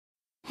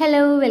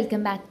Hello,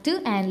 welcome back to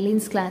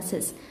Anneline's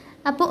classes.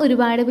 അപ്പോൾ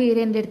ഒരുപാട് പേര്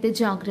എൻ്റെ അടുത്ത്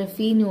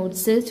ജോഗ്രഫി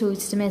നോട്ട്സ്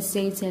ചോദിച്ചിട്ട്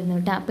മെസ്സേജ് അയച്ചായിരുന്നു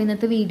കേട്ടോ. അപ്പോൾ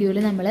ഇന്നത്തെ വീഡിയോയിൽ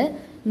നമ്മൾ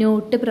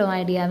not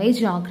provide ചെയ്യാവേ.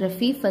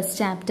 Geography first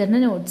ചാപ്റ്ററിന്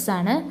notes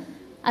ആണ്.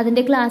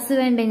 അതിൻ്റെ ക്ലാസ്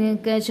വേണ്ട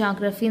നിങ്ങൾക്ക്,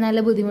 ജോഗ്രഫി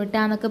നല്ല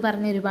ബുദ്ധിമുട്ടാന്നൊക്കെ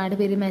പറഞ്ഞ് ഒരുപാട്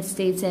പേര്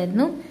മെസ്സേജ്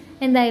അയച്ചായിരുന്നു.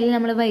 എന്തായാലും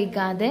നമ്മൾ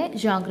വൈകാതെ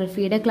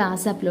ജോഗ്രഫിയുടെ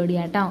ക്ലാസ് അപ്ലോഡ്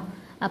ചെയ്യാം കേട്ടോ.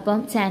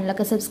 അപ്പം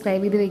ചാനലൊക്കെ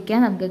സബ്സ്ക്രൈബ് ചെയ്ത്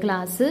വെക്കുക. നമുക്ക്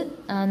ക്ലാസ്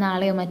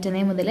നാളെയോ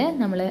മറ്റന്നേ മുതൽ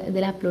നമ്മൾ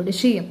ഇതിൽ അപ്ലോഡ്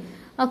ചെയ്യും.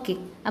 ഓക്കെ,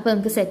 അപ്പോൾ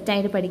നമുക്ക്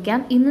സെറ്റായിട്ട് പഠിക്കാം.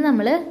 ഇന്ന്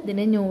നമ്മൾ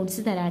ഇതിൻ്റെ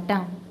നോട്ട്സ് തരാം കേട്ടോ.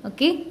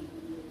 ഓക്കെ,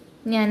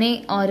 ഞാൻ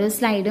ഓരോ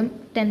സ്ലൈഡും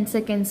 10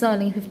 സെക്കൻഡ്സോ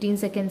അല്ലെങ്കിൽ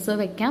 15 സെക്കൻഡ്സോ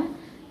വെക്കാം.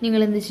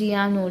 നിങ്ങൾ എന്ത്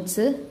ചെയ്യാം,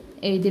 നോട്ട്സ്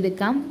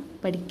എഴുതിയെടുക്കാം,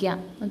 പഠിക്കാം.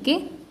 Okay.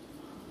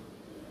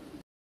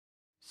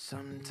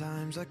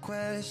 Sometimes I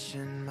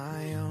question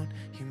my own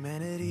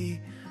humanity.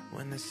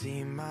 When I see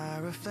my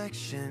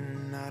reflection,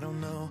 I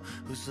don't know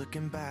who's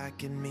looking back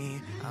at me.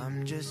 I'm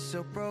just so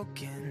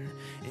broken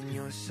and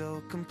you're so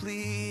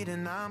complete,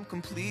 and I'm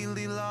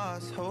completely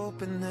lost,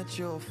 hoping that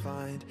you'll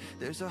find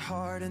there's a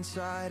heart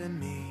inside of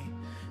me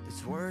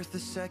that's worth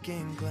a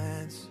second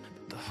glance.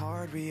 But the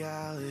hard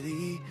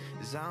reality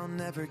is I'll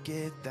never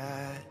get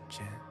that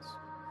chance.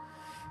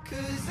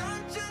 'Cause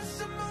I'm just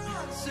a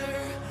monster,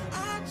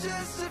 I'm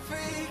just a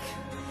freak.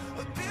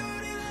 A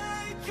beauty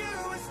like you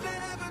was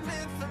never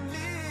meant for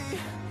me.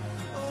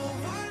 Oh,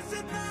 was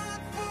it not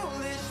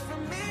foolish for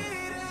me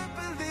to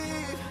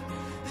believe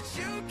that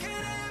you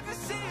could ever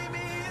see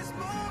me as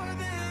more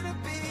than a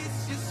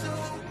beast? You're so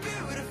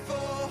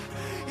beautiful,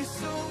 you're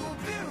so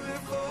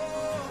beautiful.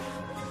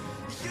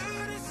 You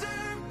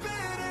deserve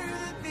better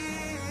than me.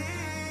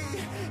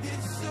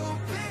 It's so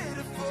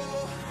pitiful,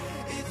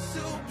 it's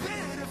so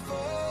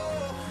pitiful.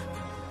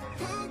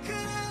 Who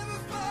could ever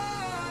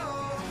fall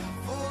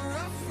for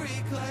a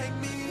freak like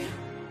me?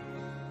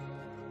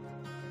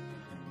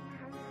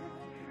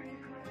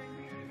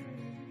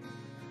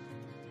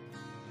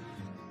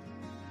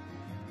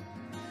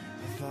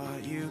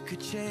 Thought you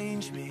could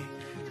change me,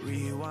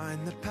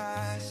 rewind the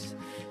past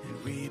and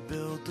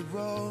rebuild the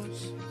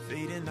roads,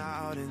 fading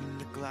out in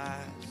the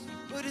glass.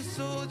 But it's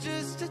all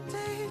just a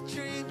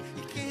daydream,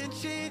 you can't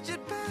change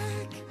it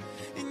back.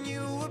 And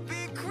you would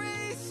be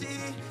crazy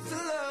to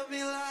love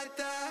me like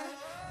that.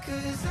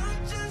 'Cause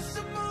I'm just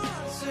a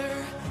monster,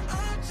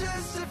 I'm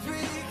just a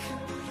freak.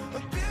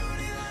 A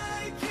beauty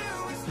like you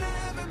was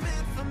never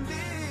meant for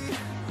me.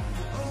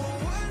 Oh,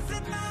 was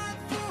it not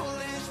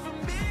foolish for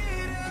me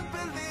to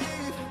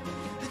believe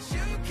that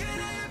you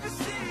could ever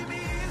see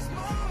me as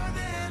more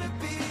than a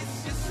beast?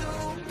 You're so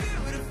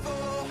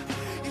beautiful,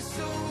 you're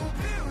so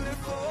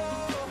beautiful.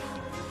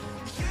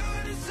 You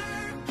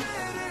deserve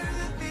better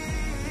than me.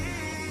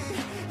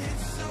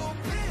 It's so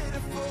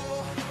pitiful,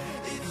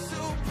 it's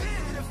so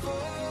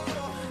pitiful.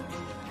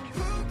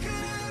 Who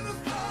could ever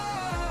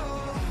fall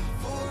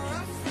for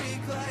a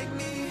freak like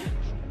me?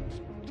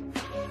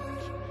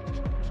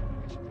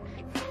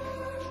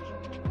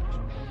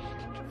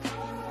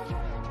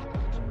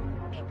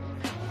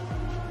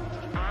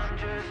 I'm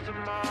just a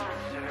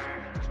monster,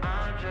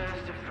 I'm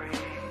just a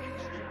freak.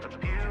 A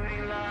beauty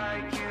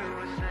like you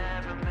was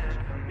never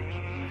meant for me.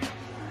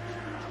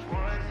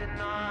 Was it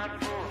not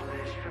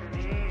foolish for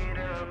me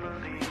to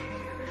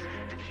believe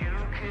that you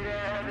could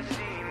ever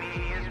see me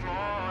as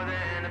more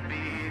than a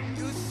beast?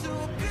 You're so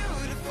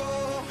beautiful,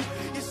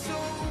 you're so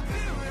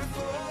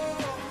beautiful.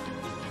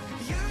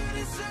 You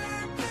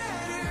deserve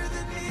better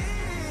than me.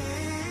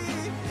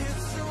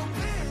 It's so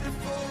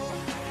pitiful,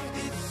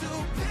 it's so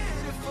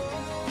pitiful.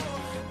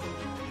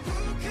 Who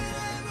could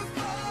ever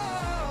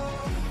fall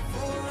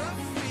for a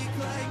freak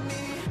like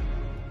me?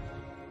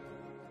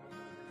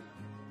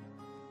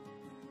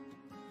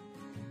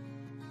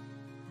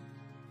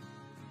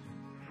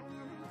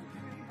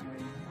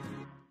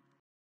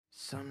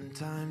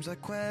 Sometimes I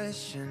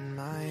question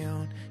my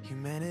own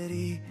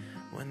humanity.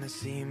 When I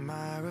see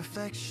my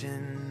reflection,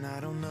 I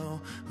don't know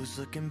who's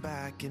looking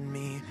back at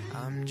me.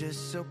 I'm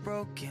just so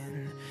broken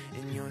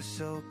and you're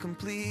so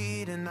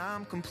complete, and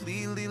I'm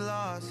completely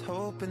lost,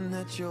 hoping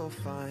that you'll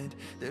find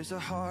there's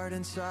a heart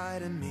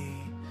inside of me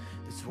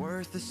that's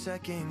worth a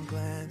second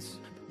glance.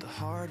 But the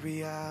hard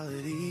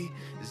reality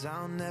is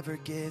I'll never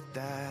get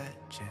that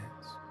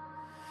chance.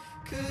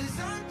 'Cause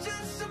I'm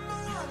just a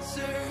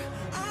monster,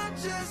 I'm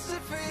just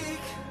a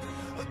freak.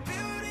 A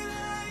beauty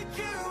like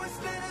you was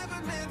never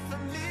meant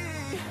for me.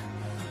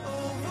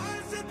 Oh,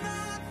 was it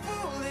not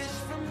foolish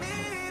for me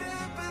to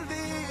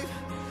believe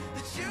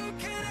that you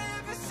could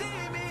ever see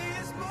me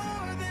as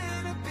more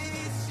than a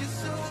beast? You're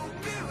so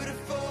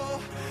beautiful,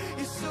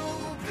 you're so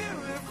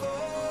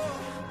beautiful.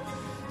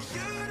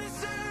 You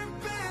deserve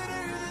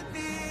better than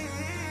me.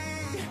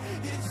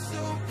 It's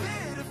so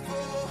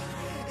pitiful,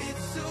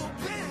 it's so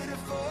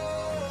pitiful.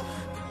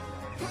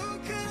 Who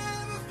could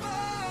ever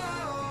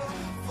fall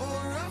for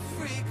a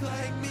freak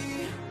like me?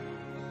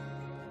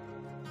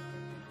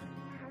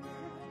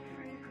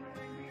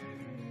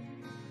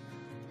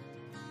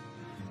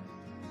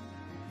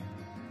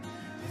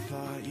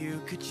 Thought you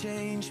could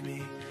change me,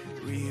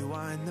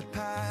 rewind the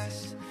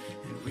past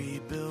and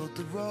rebuild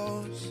the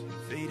roads,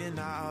 fading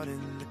out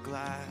in the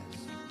glass.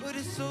 but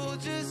it's all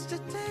just a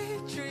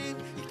daydream.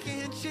 You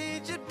can't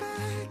change it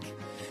back,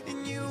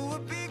 and you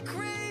would be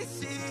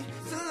crazy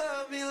to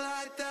love me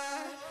like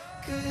that.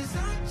 'Cause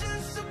I'm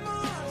just a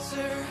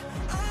monster,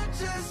 I'm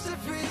just a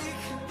freak.